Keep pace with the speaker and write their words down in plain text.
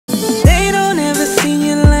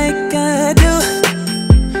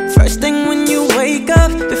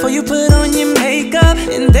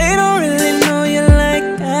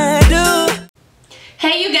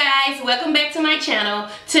channel.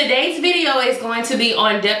 Today's video is going to be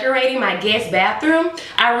on decorating my guest bathroom.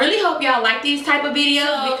 I really hope y'all like these type of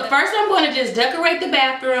videos. First I'm going to just decorate the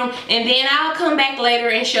bathroom and then I'll come back later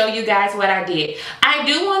and show you guys what I did. I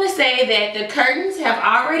do want to say that the curtains have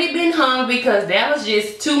already been hung because that was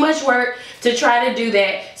just too much work to try to do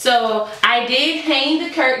that. So I did hang the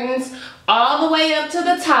curtains all the way up to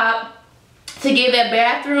the top to give that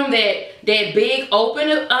bathroom that big open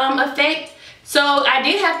effect. So I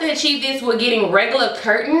did have to achieve this with getting regular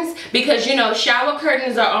curtains because, you know, shower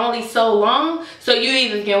curtains are only so long. So you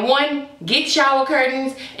either can get shower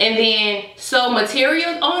curtains and then sew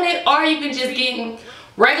material on it, or you can just get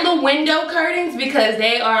regular window curtains because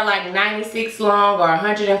they are like 96 long or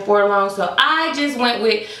 104 long. So I just went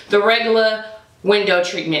with the regular window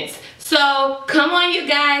treatments. So come on you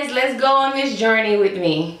guys, let's go on this journey with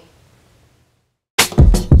me.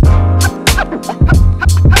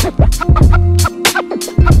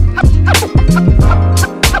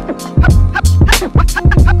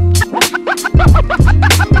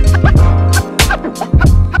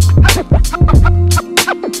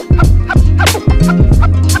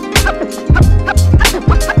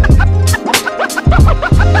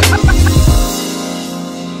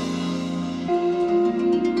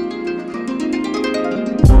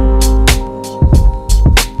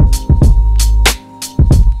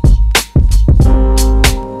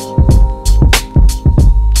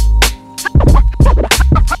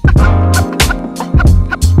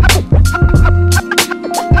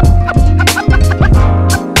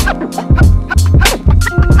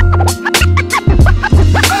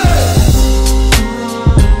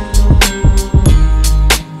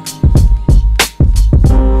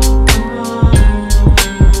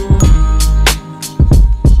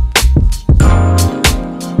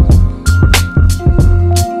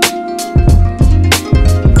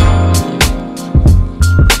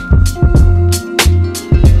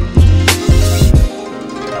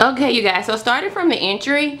 Okay you guys, so starting from the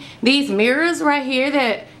entry, these mirrors right here,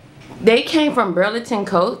 they came from Burlington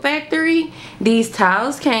Coat Factory. These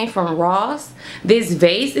tiles came from Ross. This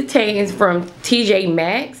vase, it came from TJ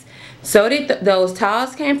Maxx. So did those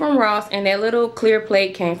tiles came from Ross, and that little clear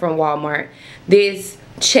plate came from Walmart. This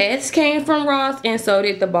chest came from Ross, and so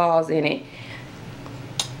did the balls in it.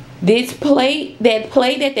 This plate, that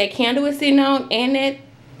candle is sitting on, and that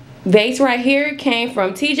vase right here came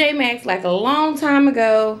from TJ Maxx like a long time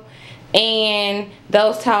ago, and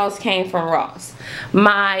those towels came from Ross.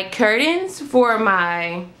 My curtains for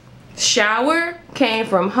my shower came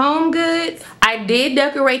from Home Goods. I did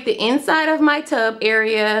decorate the inside of my tub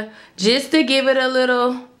area just to give it a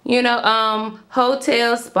little, you know,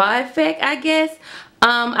 hotel spa effect, I guess.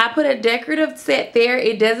 I put a decorative set there.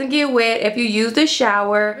 It doesn't get wet if you use the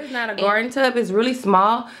shower. It's not a garden tub. It's really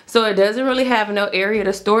small, so it doesn't really have no area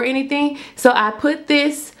to store anything. So I put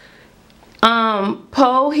this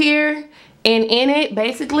pole here, and in it,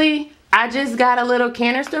 basically, I just got a little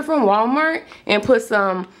canister from Walmart and put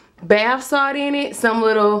some bath salt in it, some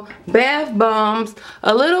little bath bombs,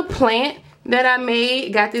 a little plant that I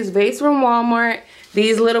made. Got this vase from Walmart,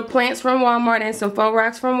 these little plants from Walmart, and some faux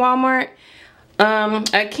rocks from Walmart.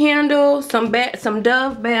 A candle, some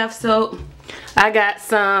Dove bath soap. I got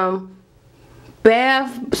some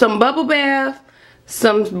bubble bath,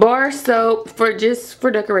 some bar soap for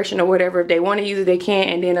decoration or whatever. If they want to use it, they can,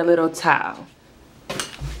 and then a little towel.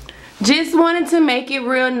 Just wanted to make it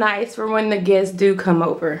real nice for when the guests do come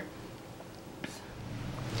over.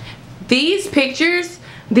 These pictures,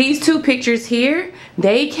 these two pictures here,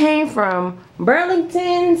 they came from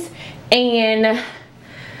Burlington's, and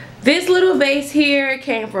this little vase here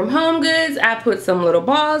came from Home Goods. I put some little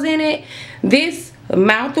balls in it. This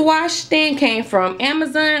mouthwash stand came from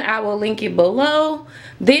Amazon. I will link it below.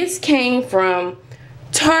 This came from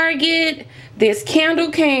Target. This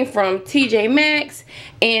candle came from TJ Maxx.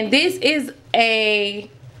 And this is a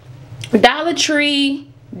Dollar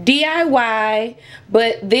Tree DIY.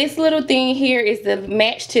 But this little thing here is the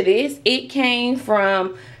match to this. It came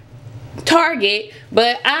from Target,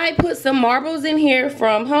 but I put some marbles in here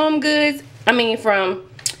from Home Goods,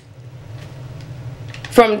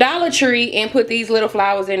 from Dollar Tree, and put these little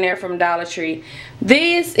flowers in there from Dollar Tree.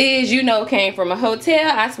 This is, you know, came from a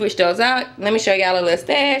hotel. I switched those out. Let me show y'all a little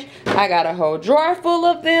stash. I got a whole drawer full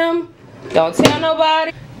of them. Don't tell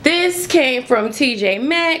nobody. This came from TJ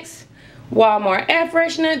Maxx, Walmart air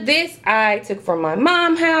freshener. This I took from my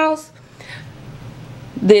mom's house.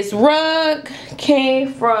 This rug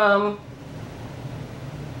came from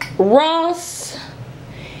Ross.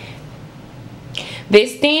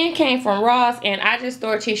 This stand came from Ross, and I just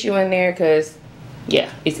stored tissue in there because,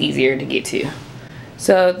 yeah, it's easier to get to.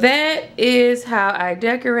 So that is how I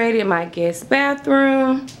decorated my guest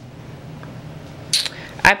bathroom.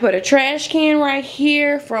 I put a trash can right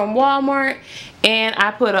here from Walmart, and I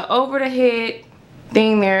put an over the head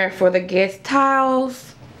thing there for the guest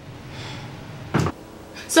towels.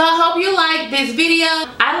 So I hope you like this video.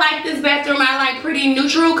 I like this bathroom. I like pretty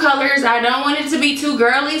neutral colors. I don't want it to be too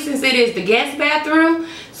girly since it is the guest bathroom.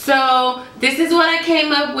 So this is what I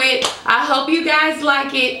came up with. I hope you guys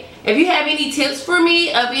like it. If you have any tips for me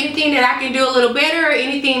of anything that I can do a little better or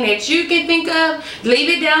anything that you can think of, leave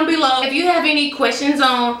it down below. If you have any questions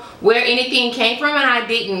on where anything came from and I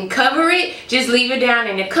didn't cover it, just leave it down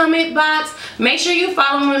in the comment box. Make sure you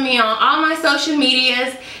follow me on all my social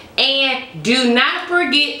medias, and do not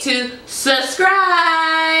forget to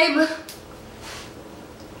subscribe.